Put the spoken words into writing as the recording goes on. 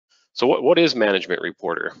So what is Management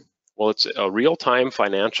Reporter? Well, it's a real-time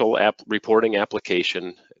financial reporting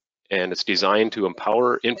application, and it's designed to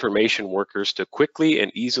empower information workers to quickly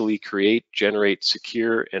and easily create, generate,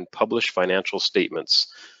 secure, and publish financial statements.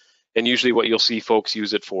 And usually what you'll see folks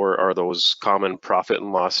use it for are those common profit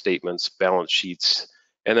and loss statements, balance sheets,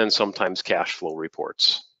 and then sometimes cash flow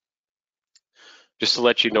reports. Just to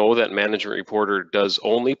let you know that Management Reporter does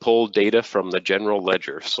only pull data from the general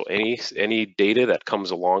ledger. So any data that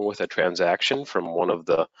comes along with a transaction from one of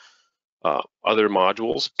the other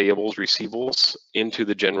modules, payables, receivables, into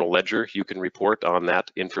the general ledger, you can report on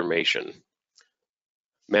that information.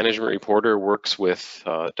 Management Reporter works with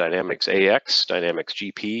Dynamics AX, Dynamics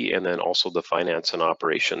GP, and then also the Finance and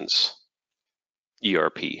Operations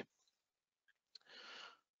ERP.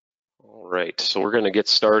 All right, so we're going to get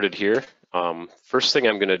started here. First thing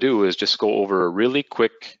I'm going to do is just go over a really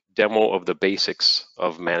quick demo of the basics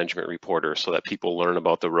of Management Reporter so that people learn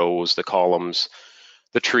about the rows, the columns,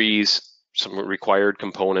 the trees, some required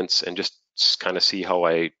components, and just kind of see how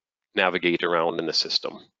I navigate around in the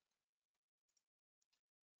system.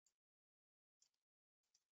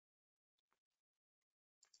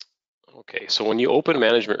 Okay, so when you open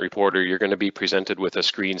Management Reporter, you're going to be presented with a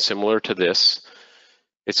screen similar to this.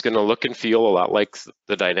 It's going to look and feel a lot like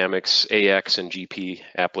the Dynamics AX and GP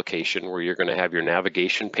application, where you're going to have your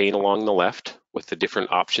navigation pane along the left with the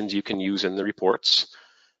different options you can use in the reports.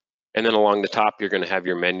 And then along the top, you're going to have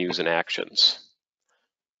your menus and actions.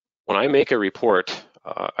 When I make a report,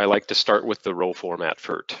 I like to start with the row format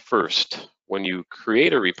first. When you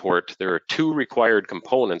create a report, there are two required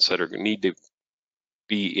components that need to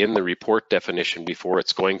be in the report definition before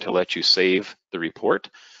it's going to let you save the report.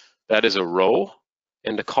 That is a row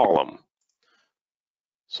and a column.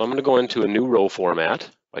 So I'm going to go into a new row format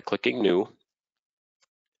by clicking new.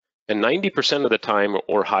 And 90% of the time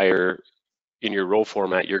or higher in your row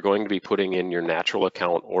format, you're going to be putting in your natural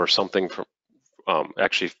account or something from,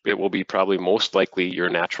 actually it will be probably most likely your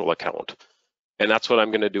natural account. And that's what I'm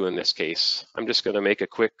going to do in this case. I'm just going to make a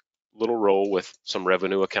quick little row with some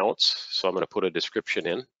revenue accounts. So I'm going to put a description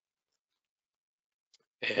in.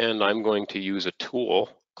 And I'm going to use a tool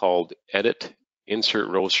called Edit Insert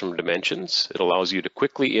Rows from Dimensions. It allows you to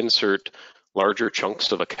quickly insert larger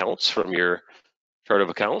chunks of accounts from your chart of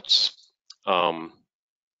accounts.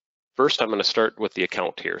 First, I'm going to start with the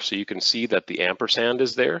account here. So you can see that the ampersand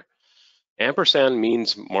is there. Ampersand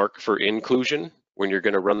means mark for inclusion when you're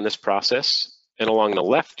going to run this process. And along the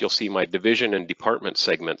left, you'll see my division and department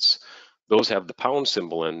segments. Those have the pound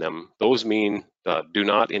symbol in them. Those mean do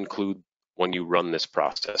not include when you run this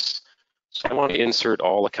process. So I want to insert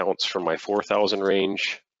all accounts from my 4,000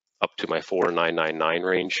 range up to my 4,999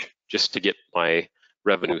 range just to get my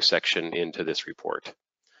revenue section into this report.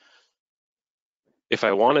 If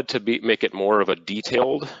I wanted to make it more of a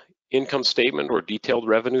detailed income statement or detailed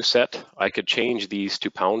revenue set, I could change these to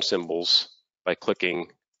pound symbols by clicking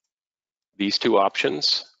these two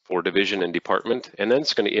options for division and department, and then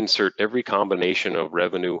it's going to insert every combination of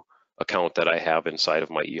revenue account that I have inside of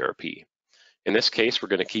my ERP. In this case, we're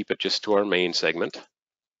going to keep it just to our main segment.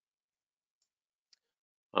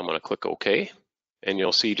 I'm going to click OK, and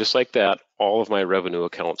you'll see just like that, all of my revenue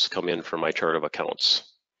accounts come in from my chart of accounts.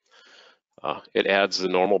 It adds the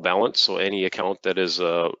normal balance, so any account that is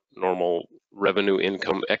a normal revenue,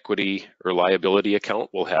 income, equity, or liability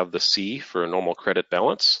account will have the C for a normal credit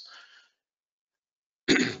balance.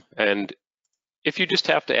 And if you just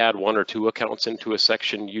have to add one or two accounts into a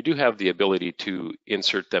section, you do have the ability to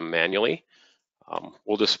insert them manually.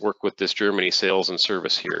 We'll just work with this Germany sales and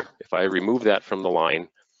service here. If I remove that from the line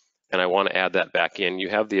and I want to add that back in, you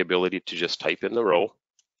have the ability to just type in the row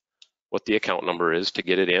what the account number is to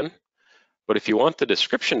get it in. But if you want the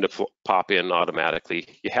description to pop in automatically,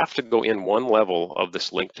 you have to go in one level of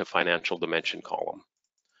this link to financial dimension column.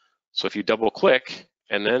 So if you double click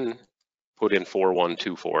and then put in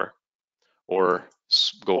 4124 or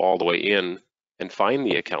go all the way in and find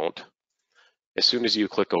the account, as soon as you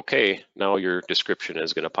click OK, now your description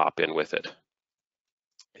is going to pop in with it.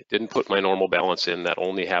 It didn't put my normal balance in. That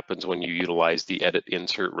only happens when you utilize the Edit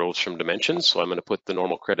Insert Rows from Dimensions. So I'm going to put the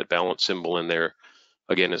normal credit balance symbol in there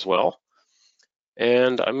again as well.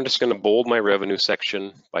 And I'm just going to bold my revenue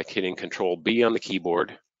section by hitting Control B on the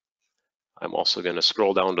keyboard. I'm also going to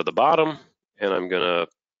scroll down to the bottom, and I'm going to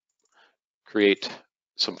create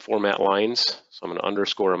some format lines. So I'm going to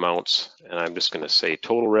underscore amounts, and I'm just going to say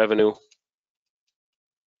total revenue.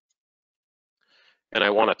 And I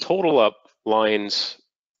want to total up lines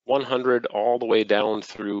 100 all the way down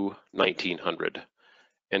through 1900.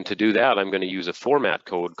 And to do that, I'm going to use a format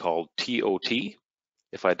code called TOT.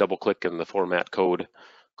 If I double click in the format code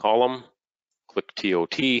column, click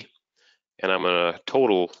TOT, and I'm going to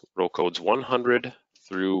total row codes 100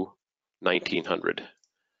 through 1900.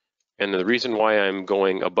 And the reason why I'm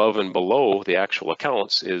going above and below the actual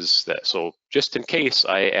accounts is that, so just in case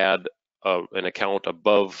I add an account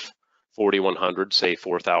above 4100, say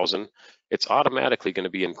 4000, it's automatically going to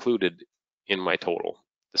be included in my total.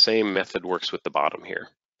 The same method works with the bottom here.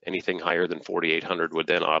 Anything higher than 4800 would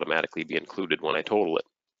then automatically be included when I total it.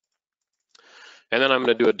 And then I'm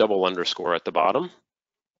going to do a double underscore at the bottom.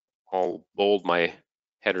 I'll bold my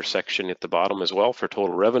header section at the bottom as well for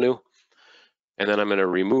total revenue. And then I'm going to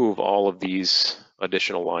remove all of these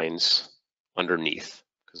additional lines underneath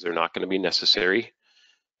because they're not going to be necessary.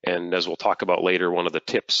 And as we'll talk about later, one of the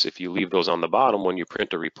tips, if you leave those on the bottom when you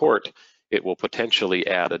print a report, it will potentially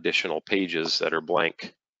add additional pages that are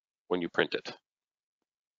blank when you print it.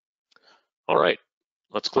 All right,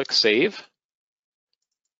 let's click Save.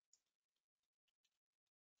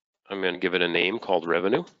 I'm going to give it a name called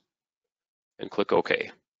Revenue and click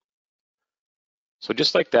OK. So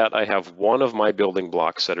just like that, I have one of my building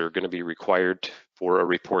blocks that are going to be required for a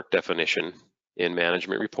report definition in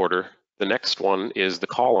Management Reporter. The next one is the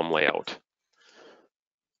column layout.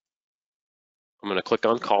 I'm going to click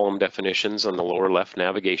on Column Definitions on the lower left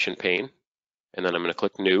navigation pane, and then I'm going to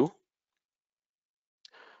click New.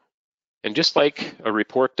 And just like a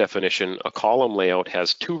report definition, a column layout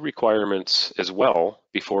has two requirements as well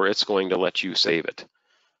before it's going to let you save it.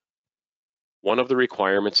 One of the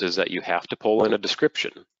requirements is that you have to pull in a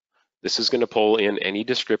description. This is going to pull in any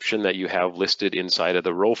description that you have listed inside of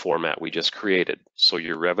the row format we just created. So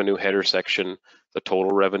your revenue header section, the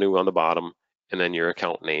total revenue on the bottom, and then your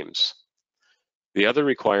account names. The other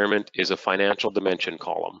requirement is a financial dimension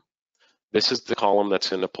column. This is the column that's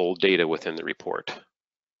going to pull data within the report.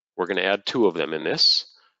 We're going to add two of them in this.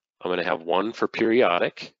 I'm going to have one for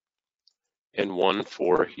periodic and one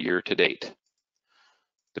for year to date.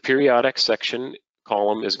 The periodic section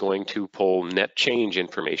column is going to pull net change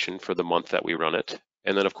information for the month that we run it.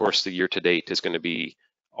 And then of course the year to date is going to be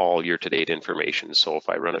all year to date information. So if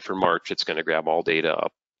I run it for March, it's going to grab all data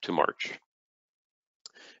up to March.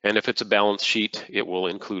 And if it's a balance sheet, it will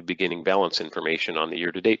include beginning balance information on the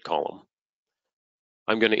year to date column.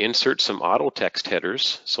 I'm going to insert some auto text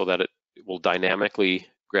headers so that it will dynamically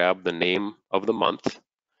grab the name of the month.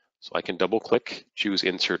 So I can double click, choose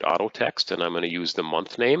Insert Auto Text, and I'm going to use the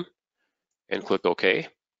month name and click OK.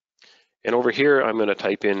 And over here, I'm going to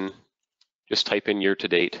type in year to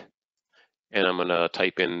date, and I'm going to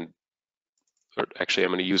type in, or actually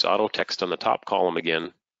I'm going to use auto text on the top column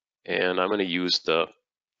again, and I'm going to use the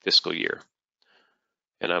fiscal year.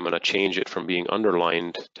 And I'm going to change it from being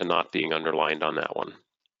underlined to not being underlined on that one.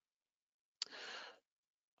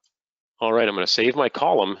 All right, I'm going to save my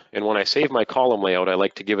column, and when I save my column layout, I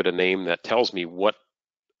like to give it a name that tells me what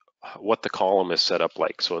the column is set up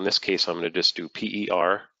like. So in this case, I'm going to just do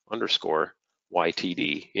PER_YTD,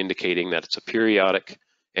 indicating that it's a periodic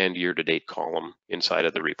and year-to-date column inside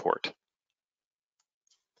of the report.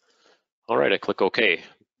 All right, I click OK.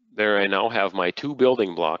 There I now have my two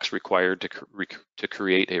building blocks required to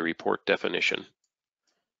create a report definition.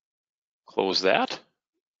 Close that.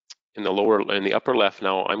 In the upper left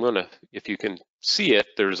now, I'm going to, if you can see it,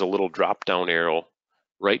 there's a little drop-down arrow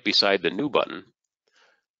right beside the New button.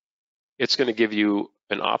 It's going to give you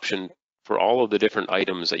an option for all of the different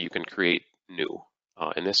items that you can create new.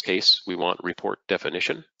 In this case, we want report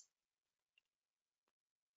definition.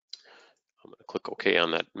 I'm going to click OK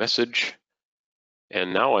on that message.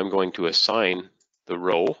 And now I'm going to assign the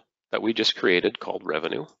row that we just created called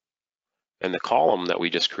revenue and the column that we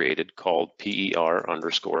just created called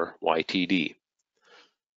PER_YTD.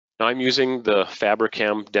 Now I'm using the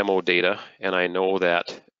Fabricam demo data, and I know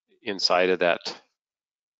that inside of that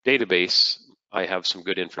database, I have some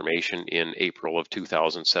good information in April of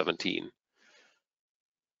 2017.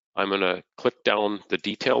 I'm going to click down the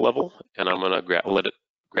detail level, and I'm going to let it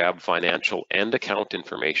grab financial and account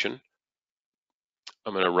information.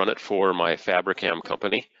 I'm going to run it for my Fabricam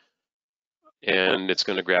company, and it's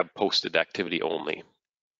going to grab posted activity only.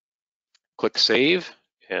 Click Save,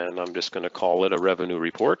 and I'm just going to call it a revenue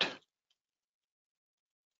report.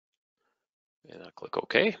 And I'll click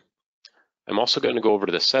OK. I'm also going to go over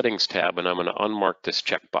to the Settings tab, and I'm going to unmark this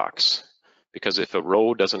checkbox, because if a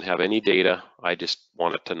row doesn't have any data, I just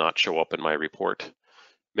want it to not show up in my report.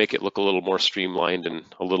 Make it look a little more streamlined and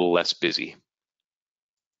a little less busy.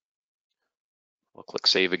 I'll click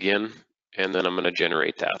Save again, and then I'm going to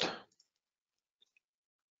generate that.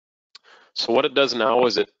 So what it does now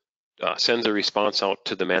is it sends a response out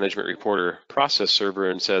to the Management Reporter process server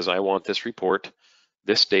and says, I want this report,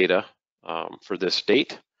 this data for this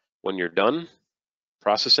date. When you're done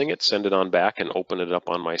processing it, send it on back and open it up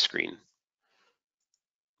on my screen.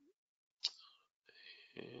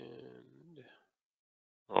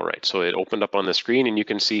 All right, so it opened up on the screen, and you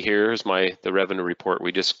can see here's the revenue report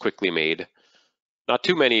we just quickly made. Not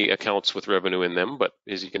too many accounts with revenue in them, but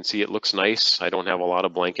as you can see, it looks nice. I don't have a lot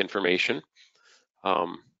of blank information.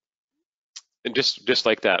 And just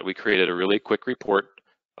like that, we created a really quick report,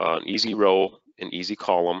 an easy row, an easy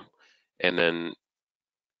column, and then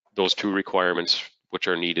those two requirements which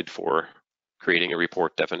are needed for creating a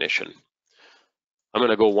report definition. I'm going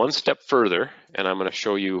to go one step further, and I'm going to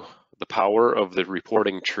show you the power of the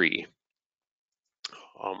reporting tree.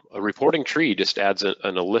 A reporting tree just adds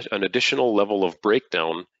an additional level of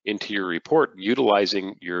breakdown into your report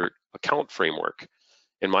utilizing your account framework.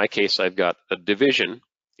 In my case, I've got a division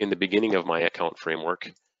in the beginning of my account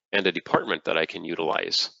framework and a department that I can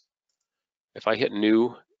utilize. If I hit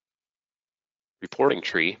New Reporting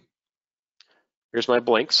Tree, here's my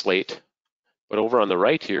blank slate, but over on the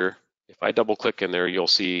right here, if I double click in there, you'll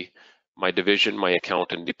see my division, my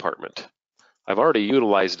account, and department. I've already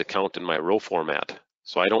utilized account in my row format,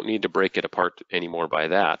 so I don't need to break it apart anymore by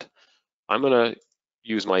that. I'm going to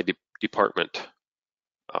use my department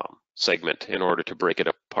segment in order to break it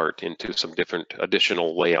apart into some different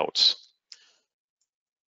additional layouts.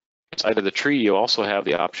 Inside of the tree, you also have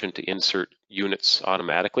the option to insert units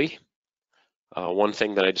automatically. One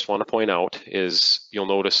thing that I just want to point out is you'll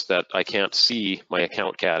notice that I can't see my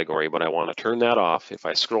account category, but I want to turn that off. If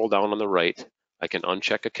I scroll down on the right, I can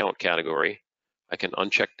uncheck account category. I can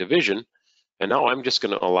uncheck division, and now I'm just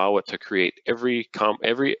going to allow it to create every department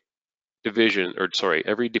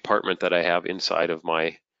that I have inside of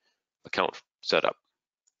my account setup.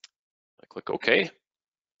 I click OK,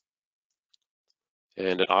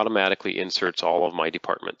 and it automatically inserts all of my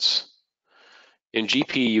departments. In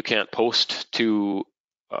GP, you can't post to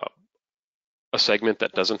a segment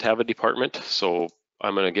that doesn't have a department, so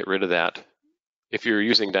I'm going to get rid of that. If you're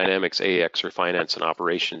using Dynamics AX or Finance and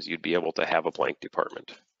Operations, you'd be able to have a blank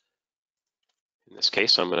department. In this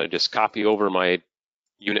case, I'm going to just copy over my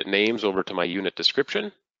unit names over to my unit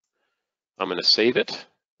description. I'm going to save it,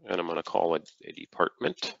 and I'm going to call it a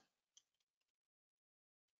department.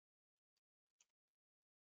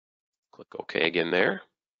 Click OK again there.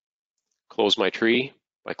 Close my tree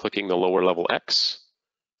by clicking the lower level X.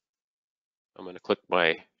 I'm going to click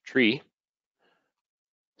my tree,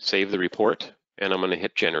 save the report, and I'm going to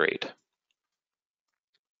hit generate.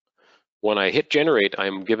 When I hit generate,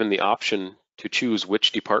 I'm given the option to choose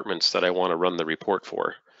which departments that I want to run the report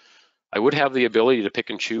for. I would have the ability to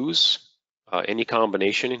pick and choose any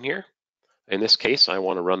combination in here. In this case, I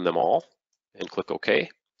want to run them all and click OK.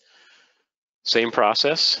 Same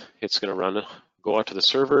process. It's going to go out to the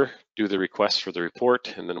server, do the request for the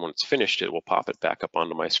report, and then when it's finished, it will pop it back up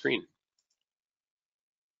onto my screen.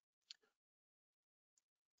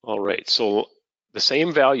 All right, so the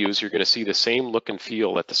same values, you're going to see the same look and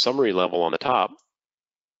feel at the summary level on the top.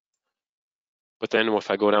 But then if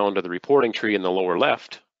I go down to the reporting tree in the lower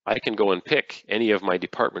left, I can go and pick any of my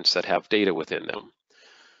departments that have data within them.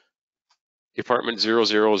 Department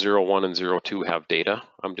 0001 and 02 have data.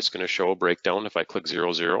 I'm just going to show a breakdown. If I click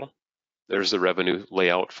 00, there's the revenue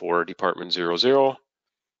layout for Department 00,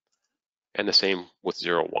 and the same with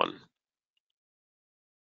 01.